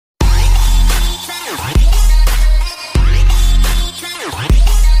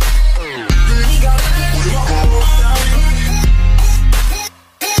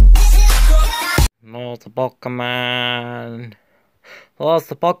Lots of Pokemon. Lots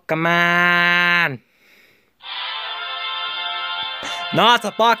of Pokemon. Lots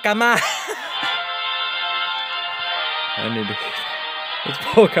of Pokemon. I need to. It's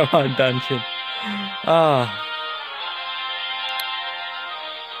Pokemon Dungeon. Ah.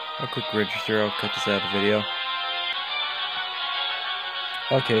 I'll quick register. I'll cut this out of the video.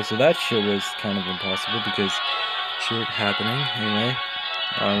 Okay, so that shit was kind of impossible because shit happening. Anyway,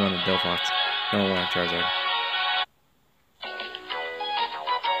 I want a Delphox. No, I want a Charizard.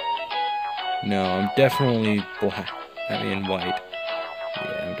 No, I'm definitely black. I mean white.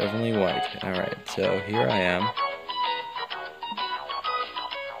 Yeah, I'm definitely white. Alright, so here I am.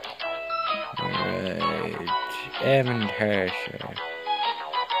 Alright. EvanTDC.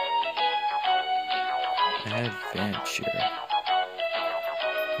 Adventure.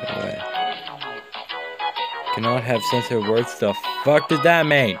 Alright. Cannot have censored words. The fuck does that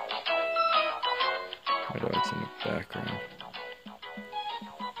mean? My dog's in the background.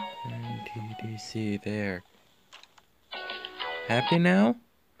 EvanTDC there. Happy now?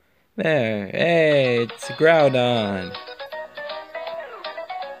 There. Hey, it's Groudon.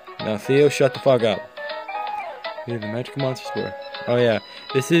 Now Theo, shut the fuck up. Who the Magic Monsters were? Oh yeah,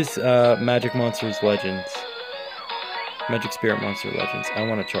 this is Magic Monsters Legends. Magic Spirit Monster Legends. I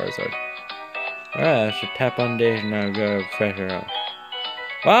want a Charizard. Alright, I should tap on days and now go fresh her out.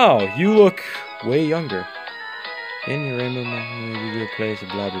 Wow, you look way younger. In your rainbow mountain, you go place,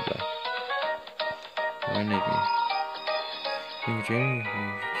 blah blah blah. Why need me?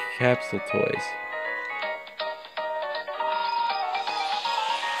 Capsule toys.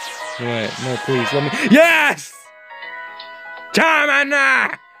 Wait, no, please, let me. Yes!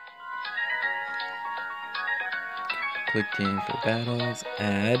 Charmander! Click team for battles.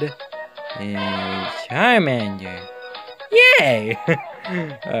 Add a Charmander. Yay!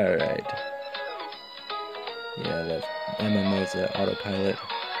 Alright. Yeah, the MMO's autopilot.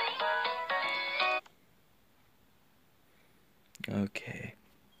 Okay.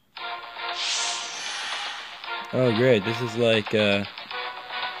 Oh, great. This is like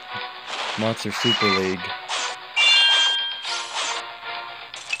Monster Super League.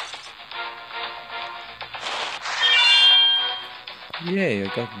 Yay, I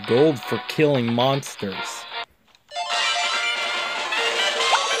got gold for killing monsters.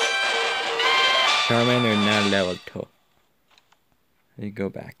 Charmander now level 2. Let me go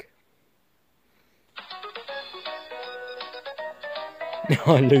back.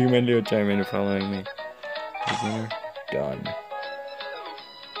 Oh, look at my little Charmander following me. Beginner, done.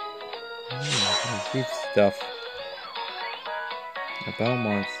 Good stuff about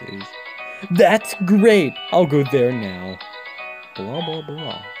monsters. That's great! I'll go there now. Blah blah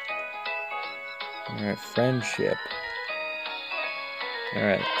blah. Alright, friendship.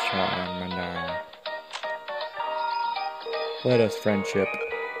 Alright, Charmander. Let us friendship.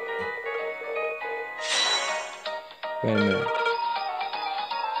 Wait a minute.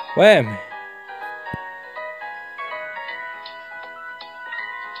 Wait a minute.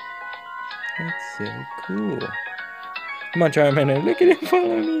 That's so cool. Come on, Charmander. Look at him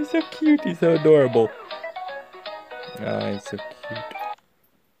following me. He's so cute. He's so adorable. Oh, he's so cute.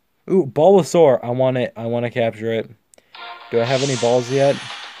 Ooh, Bulbasaur. I want it. I want to capture it. Do I have any balls yet?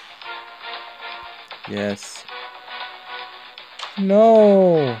 Yes.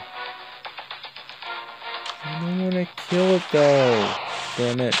 No. I don't want to kill it though.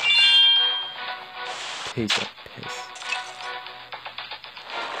 Damn it. Piece of piss.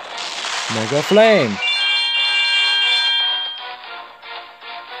 Mega Flame.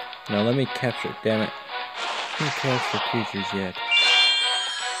 Now let me capture it. Damn it. I can't capture creatures yet.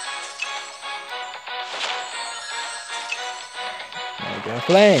 Mega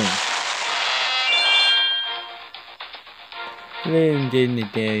Flame. Flame didn't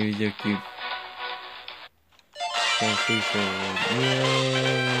it there, he was so cute.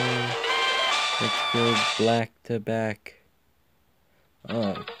 Yay. Let's go black to back.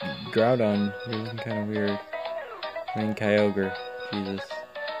 Oh, Groudon, you're looking kind of weird. I mean, Kyogre, Jesus.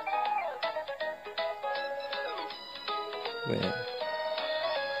 Wait.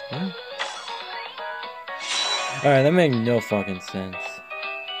 What? Alright, that makes no fucking sense.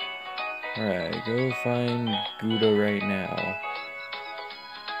 Alright, go find Gouda right now.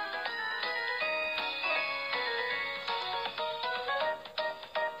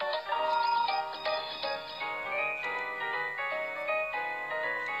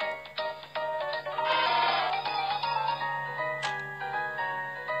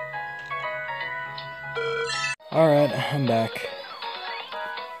 Alright, I'm back.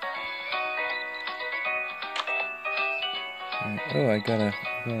 Oh, I got a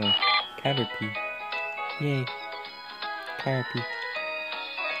Caterpie. Yay. Happy.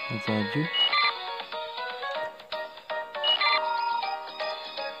 Is that you?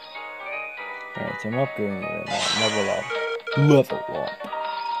 Alright, so I'm upgrading it right now. Level up. Level up.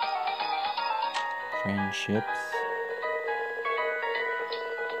 Friendships.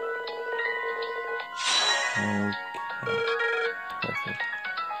 Okay. Perfect.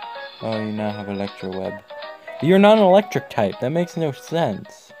 Oh, you now have Electro Web. You're not an electric type. That makes no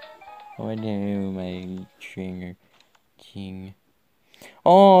sense. Oh, no, my trainer king.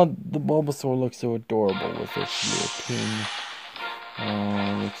 Oh, the Bulbasaur looks so adorable with this little pin.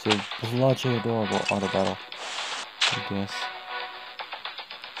 Oh, it looks so bloody adorable. Auto battle, I guess.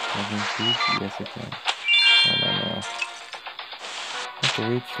 Yes, I can. I don't know. I have to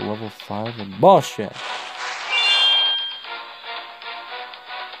reach level 5 and bullshit.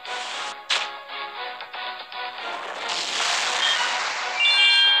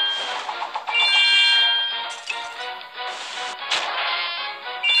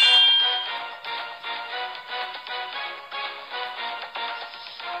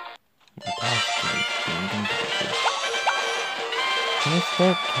 Can I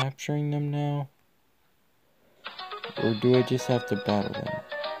start capturing them now? Or do I just have to battle them?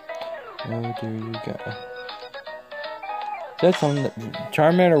 Oh, there you go. Said something.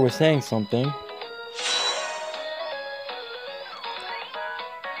 Charmander was saying something.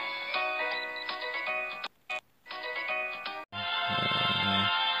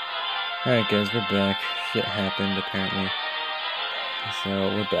 Alright guys, we're back. Shit happened apparently. So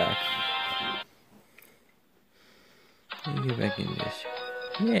we're back. Let me get back into this.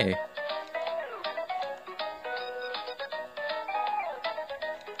 Yay.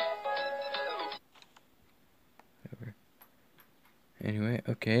 Whatever. Anyway,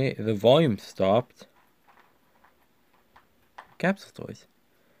 okay, the volume stopped. Capsule toys.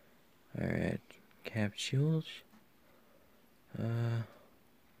 Alright. Capsules. No.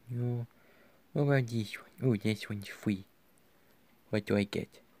 What about this one? Oh, this one's free. What do I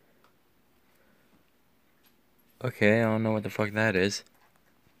get? Okay, I don't know what the fuck that is.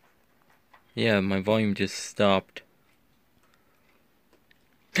 Yeah, my volume just stopped.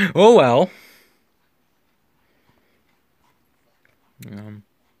 Oh well.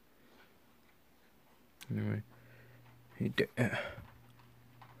 Anyway.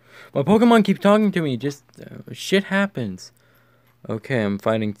 My Pokemon keep talking to me. Just shit happens. Okay, I'm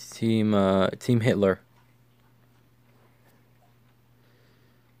fighting Team Hitler.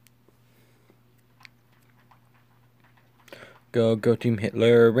 Go Team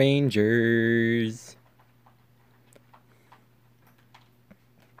Hitler Rangers.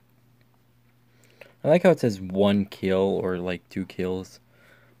 I like how it says 1 kill or like 2 kills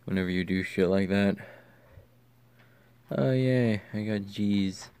whenever you do shit like that. Oh yay, I got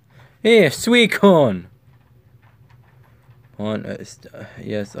G's. Hey, sweet corn!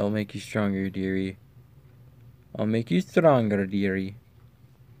 Yes, I'll make you stronger, dearie. I'll make you stronger, dearie.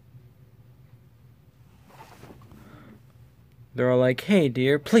 They're all like, hey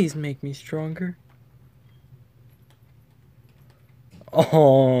dear, please make me stronger.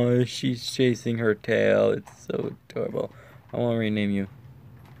 Oh, she's chasing her tail. It's so adorable. I want to rename you.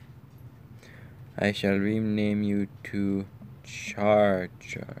 I shall rename you to Char.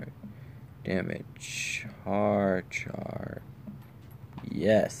 Damn it. Char.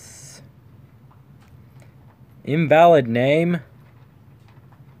 Yes. Invalid name.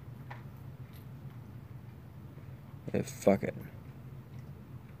 Fuck it.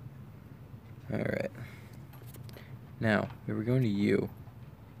 Alright. Now, we were going to you.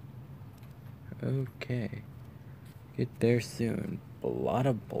 Okay. Get there soon.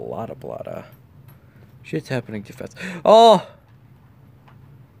 Blada. Shit's happening too fast. Oh!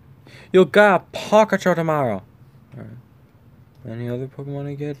 You'll get a Pikachu tomorrow. Alright. Any other Pokemon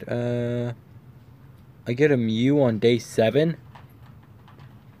I get? I get a Mew on day 7?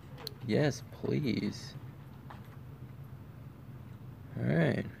 Yes, please.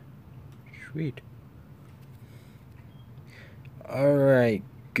 Alright. Sweet. Alright,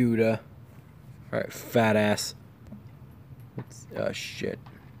 Gouda. Alright, fat ass. Oh, shit.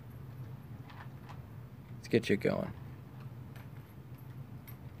 Let's get you going.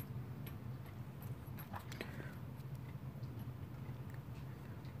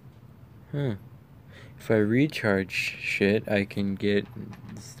 Huh. If I recharge shit, I can get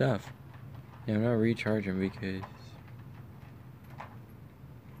stuff. Yeah, I'm not recharging because...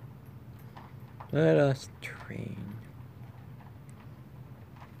 Let us train.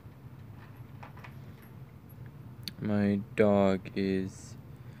 My dog is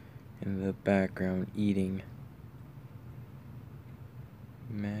in the background eating.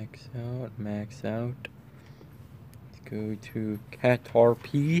 Max out. go to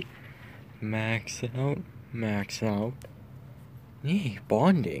Caterpie. Max out. Max out. Hey,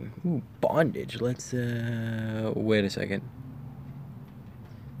 bonding. Ooh, bondage. Let's, wait a second.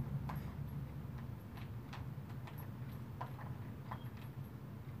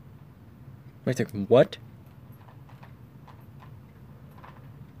 Wait a second, what?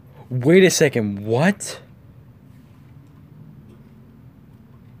 Wait a second, what?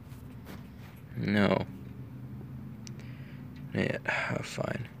 No. Yeah,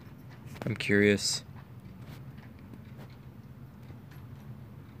 fine. I'm curious.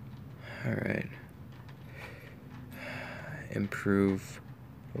 Alright. Improve.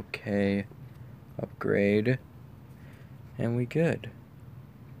 Okay. Upgrade. And we good.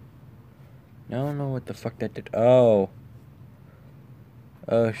 Now I don't know what the fuck that did. Oh.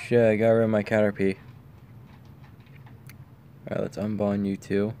 Oh shit, I got rid of my Caterpie. Alright, let's unbond you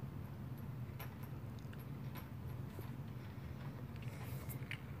too.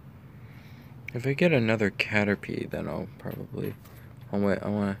 If I get another Caterpie, then I'll probably... Oh wait, I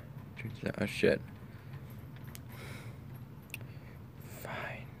wanna... Oh shit.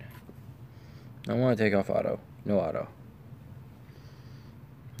 Fine. I wanna take off auto. No auto.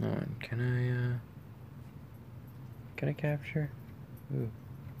 Hold on, can I capture? Ooh.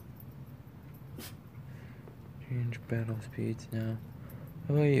 Change battle speeds now.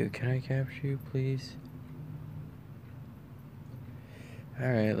 How about you? Can I capture you, please?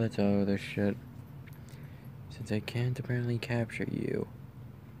 Alright, let's auto this shit. Since I can't apparently capture you.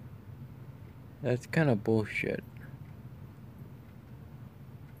 That's kind of bullshit.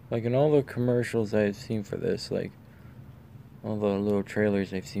 Like in all the commercials I've seen for this, like all the little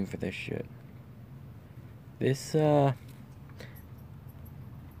trailers I've seen for this shit. This, yeah,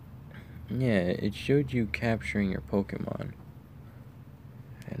 it showed you capturing your Pokemon.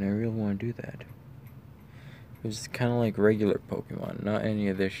 And I really want to do that. It was kind of like regular Pokemon, not any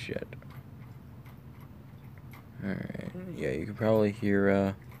of this shit. Alright, yeah, you can probably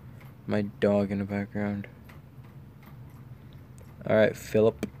hear, my dog in the background. Alright,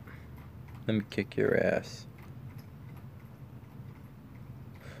 Philip. Let me kick your ass.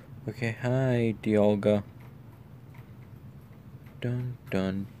 Okay, hi, Dialga. Dun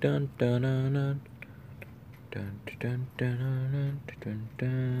dun dun dun dun dun dun dun dun dun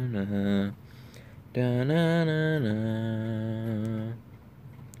dun dun dun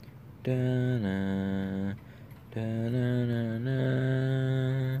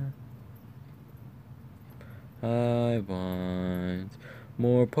dun. I want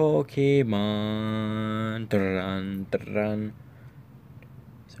more Pokemon. Dun, dun.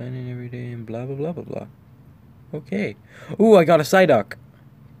 Sign in every day and blah blah blah blah blah. Okay. Ooh, I got a Psyduck.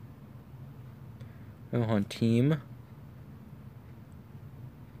 I'm on team.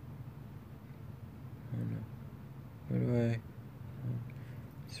 Oh no. Where do I?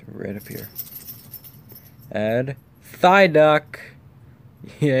 It's right up here. Add Psyduck.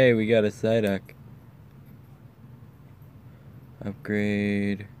 Yay, we got a Psyduck.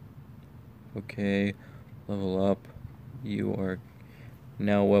 Upgrade. Okay. Level up. You are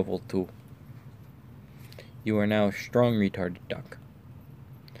now level 2. You are now a strong retarded duck.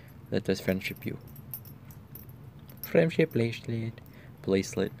 Let us friendship you. Friendship bracelet.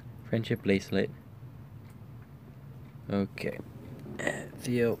 Bracelet. Friendship bracelet. Okay.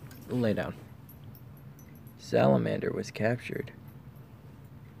 Theo, lay down. Salamander was captured.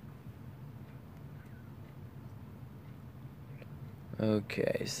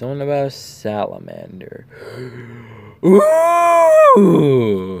 Okay, something about a salamander.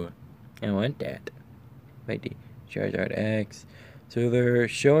 Ooh! I want that. Wait, Charizard X. So they're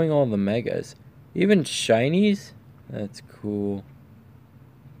showing all the megas. Even shinies? That's cool.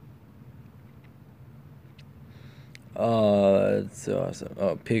 Oh, that's awesome.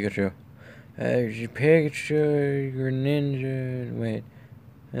 Oh, Pikachu. Pikachu, Greninja. Wait.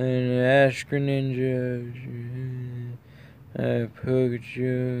 And Ash Greninja.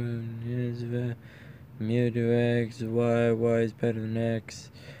 Pikachu. Mewtwo X. Y is better than X.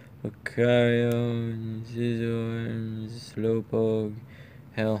 Lucario, Scizor, Slowpoke,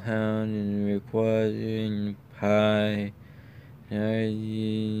 Hellhound, and Rayquaza, and Pie, Kyogre,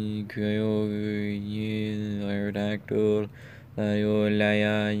 Aerodactyl,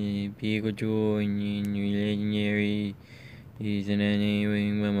 Laya, Pikachu, and Legendary. He's in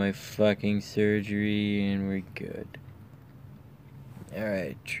anything but my fucking surgery, and we're good.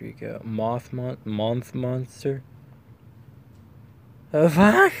 Alright, Trico. Moth Monster?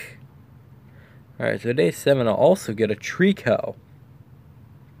 Fuck? Alright, so day 7 I'll also get a Trico.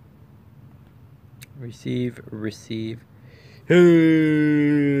 Receive.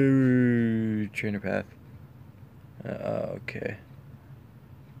 Trainer path. Okay.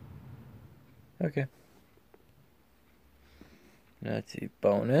 Okay. Let's see.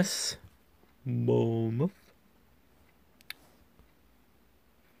 Bonus. Bonus.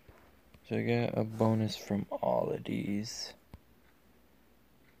 So I get a bonus from all of these.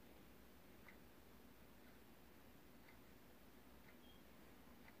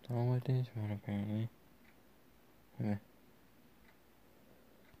 All of these one apparently. Okay.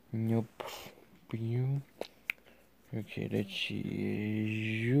 Nope. You. Okay, let's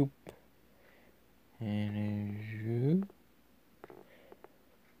see. Zoop. And a zoop.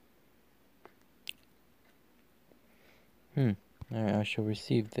 Alright, I shall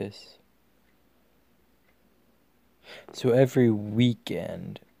receive this. So every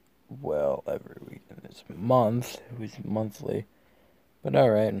weekend, well, every weekend, this month, it was monthly, but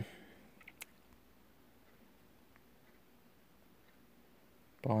alright.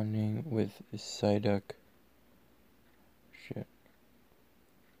 Bonding with Psyduck. Shit.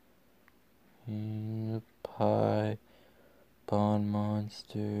 Pie. Bond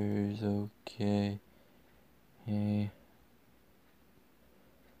monsters, okay. Hey.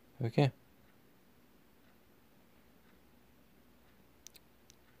 Okay.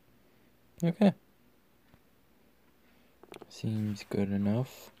 Okay. Seems good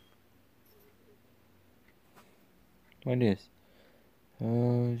enough. What is?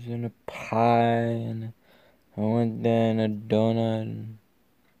 Oh, it's in a pie, and I want that in a donut.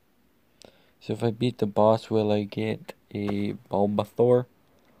 So if I beat the boss, will I get a Bulbasaur?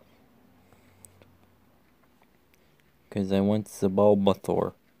 Because I want the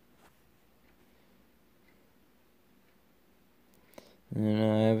Bulbasaur. And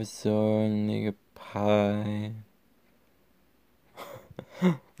I have a sword and a pie.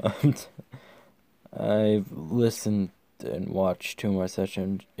 I've listened and watched too much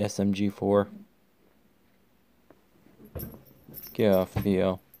SMG4. Get off,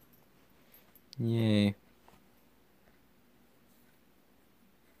 Theo. Yay.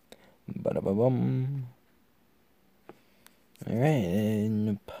 Ba-da-ba-bum. Alright, and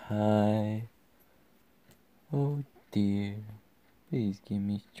the pie. Oh dear. Please get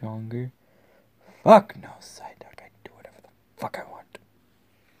me stronger. Fuck no, Psyduck. I do whatever the fuck I want.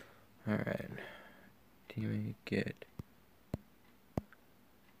 Alright. Teammate get.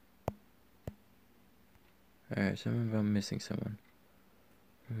 Alright, something about missing someone.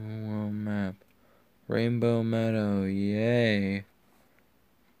 World map. Rainbow Meadow, yay.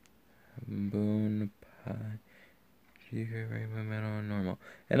 Boon pie. Secret Rainbow Meadow normal.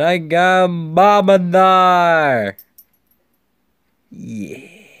 And I got Babadar! Yeah.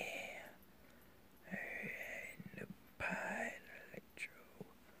 Alright, pie, electro.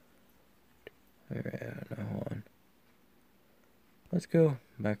 Alright, I don't know, hold on. Let's go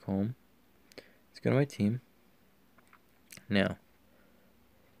back home. Let's go to my team. Now.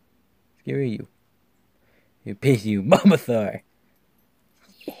 Let's get rid of you. You piss you, Bulbasaur!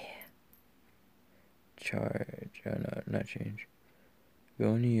 Yeah. Charge. Oh no, not change.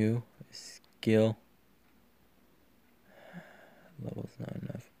 Going to you. Skill. Level's not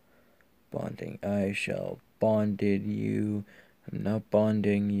enough. Bonding. I shall bonded you. I'm not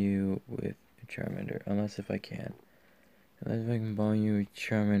bonding you with Charmander. Unless if I can. Unless if I can bond you with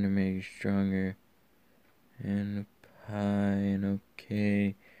Charmander, make you stronger. And pie.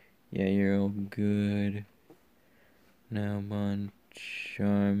 Okay. Yeah, you're all good. Now bond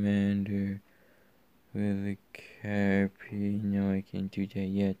Charmander with a Caterpie. No, I can't do that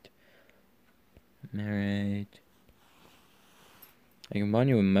yet. Alright. I can bond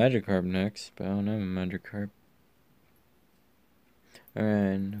you with Magikarp next, but I don't have a Magikarp.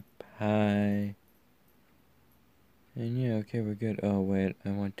 Alright, pie. And yeah, okay, we're good. Oh wait, I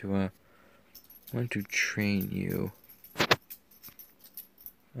want to train you.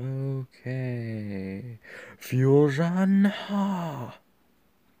 Okay. Fusion.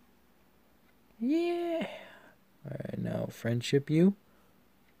 Yeah. Alright, now friendship you.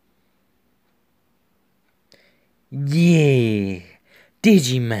 Yeah.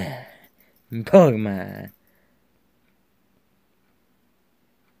 Digimon. Pokemon.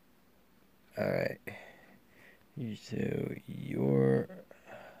 Alright. So you're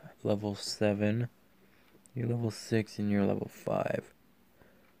level 7. You're level 6 and you're level 5.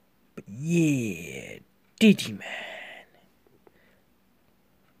 But yeah, Digimon.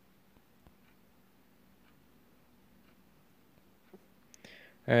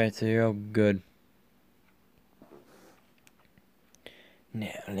 Alright, so you're all good.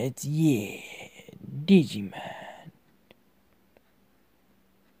 Now let's, yeah, Digimon.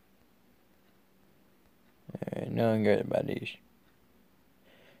 Alright, now I'm good about these.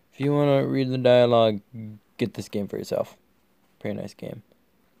 If you want to read the dialogue, get this game for yourself. Pretty nice game.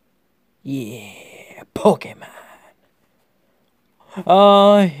 Yeah, Pokemon.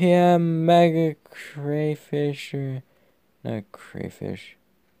 Oh yeah, Mega Crayfish or not crayfish.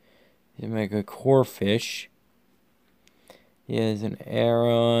 He's a Mega Corefish. He has an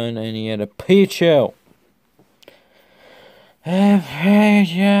Aron and he had a Pichu.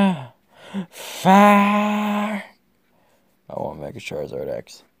 Pichu. Fire. I want Mega Charizard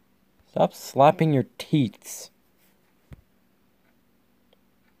X. Stop slapping your teeth.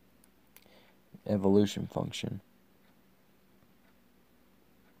 Evolution function.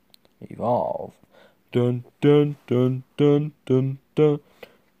 Evolve. Dun dun dun dun dun dun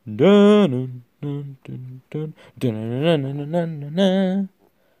dun dun dun dun dun dun dun.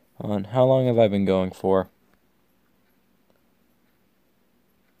 On how long have I been going for?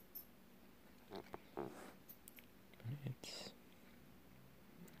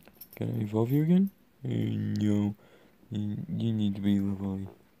 It's gonna evolve you again? No. You need to be level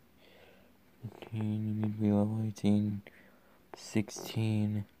 18. You need to be level 18.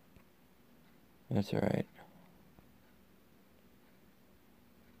 16. That's alright.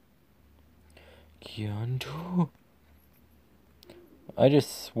 Kyandu. I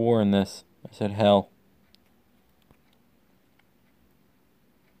just swore in this. I said hell.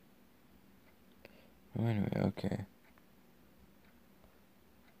 Oh, anyway, okay.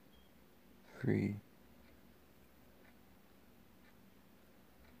 Free.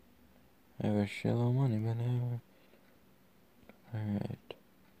 I have a shitload of money, but never. Alright.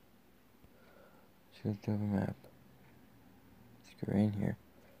 Let's go to the map. Let's go right in here.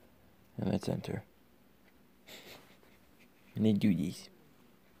 And let's enter. Let's do this.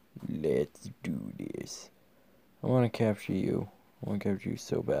 Let's do this. I want to capture you. I want to capture you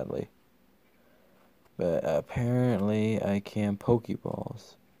so badly. But apparently I can't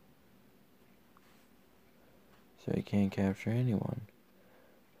Pokeballs. So I can't capture anyone.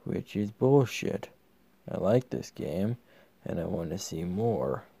 Which is bullshit. I like this game. And I want to see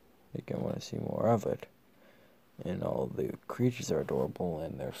more. I want to see more of it. And all the creatures are adorable.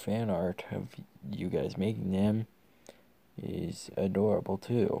 And their fan art of you guys making them is adorable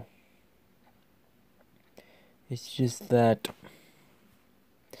too. It's just that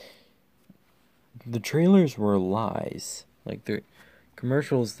the trailers were lies. Like the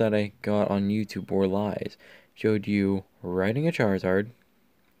commercials that I got on YouTube were lies. Showed you riding a Charizard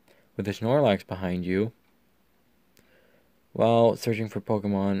with a Snorlax behind you while searching for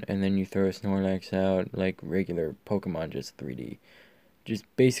Pokemon, and then you throw a Snorlax out like regular Pokemon, just 3D. Just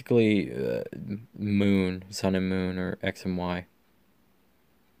basically Moon, Sun and Moon, or X and Y.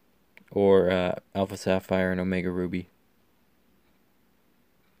 Or Alpha Sapphire and Omega Ruby.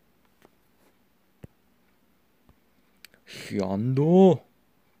 Shondo.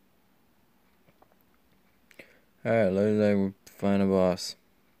 Alright, looks like we find a boss.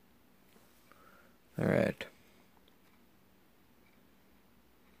 Alright.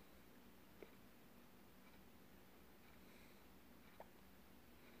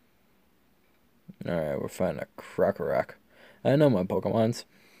 Alright, we're finding a Krokorok. I know my Pokemons.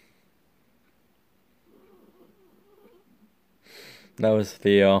 That was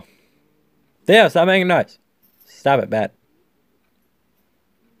Theo. Theo, stop making noise. Stop it, bat.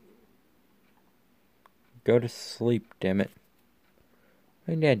 Go to sleep, damn it.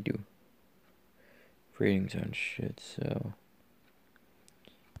 What did Dad do? Ratings on shit, so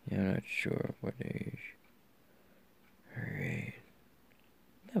yeah, I'm not sure what age. Alright.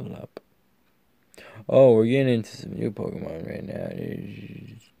 Level up. Oh, we're getting into some new Pokemon right now.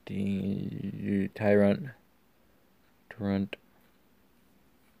 Tyrant.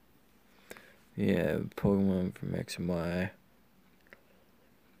 Yeah, Pokemon from X and Y.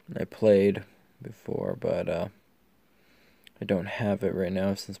 I played before, but I don't have it right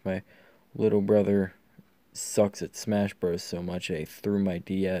now since my little brother sucks at Smash Bros. So much I threw my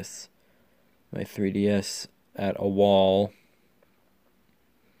 3DS at a wall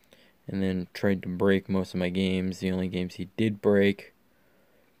and then tried to break most of my games. The only games he did break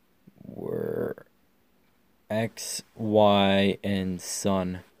were X, Y, and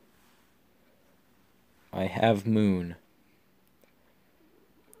Sun. I have Moon.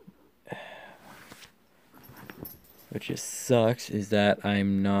 What just sucks is that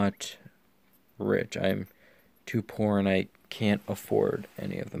I'm not rich. I'm too poor and I can't afford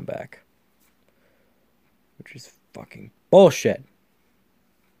any of them back. Which is fucking bullshit.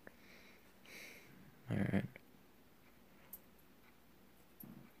 Alright.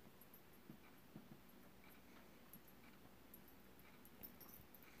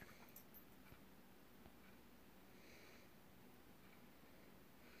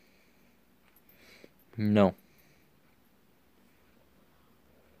 No.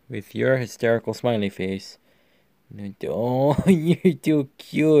 With your hysterical smiley face. Oh, you're too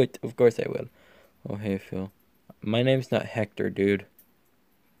cute. Of course I will. Oh, hey, Phil. My name's not Hector, dude.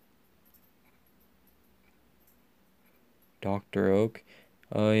 Dr. Oak?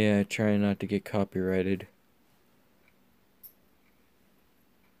 Oh, yeah, try not to get copyrighted.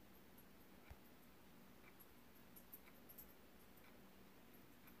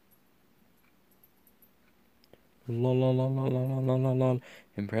 La la la la la la la la.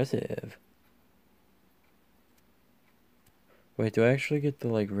 Impressive. Wait, do I actually get to,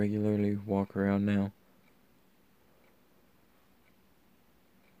 like, regularly walk around now?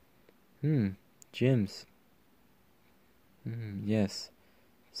 Gyms. Yes.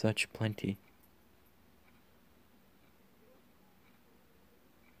 Such plenty.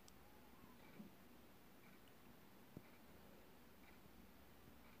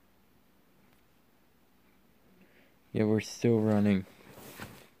 Yeah, we're still running.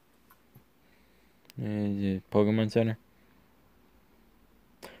 Pokemon Center?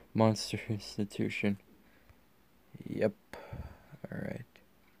 Monster Institution. Yep. Alright.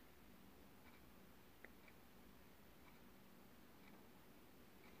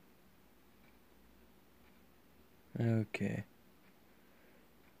 Okay.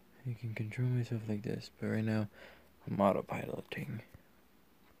 I can control myself like this, but right now I'm autopiloting.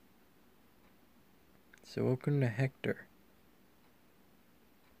 So welcome to Hector.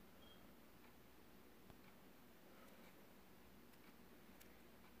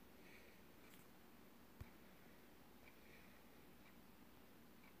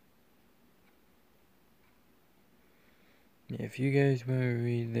 If you guys want to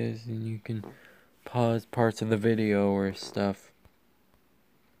read this, then you can pause parts of the video or stuff.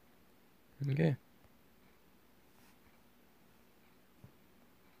 Okay.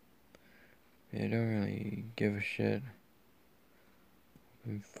 I don't really give a shit.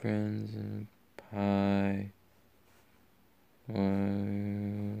 Friends and pie. I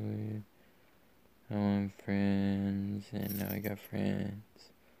want friends, and now I got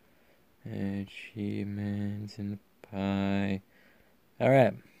friends. Achievements in the pie.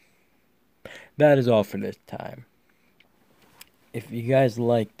 Alright. That is all for this time. If you guys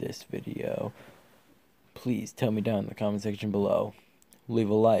like this video, please tell me down in the comment section below. Leave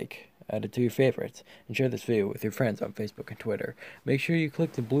a like, add it to your favorites, and share this video with your friends on Facebook and Twitter. Make sure you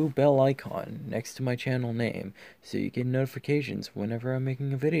click the blue bell icon next to my channel name so you get notifications whenever I'm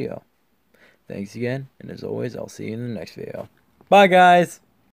making a video. Thanks again, and as always, I'll see you in the next video. Bye, guys!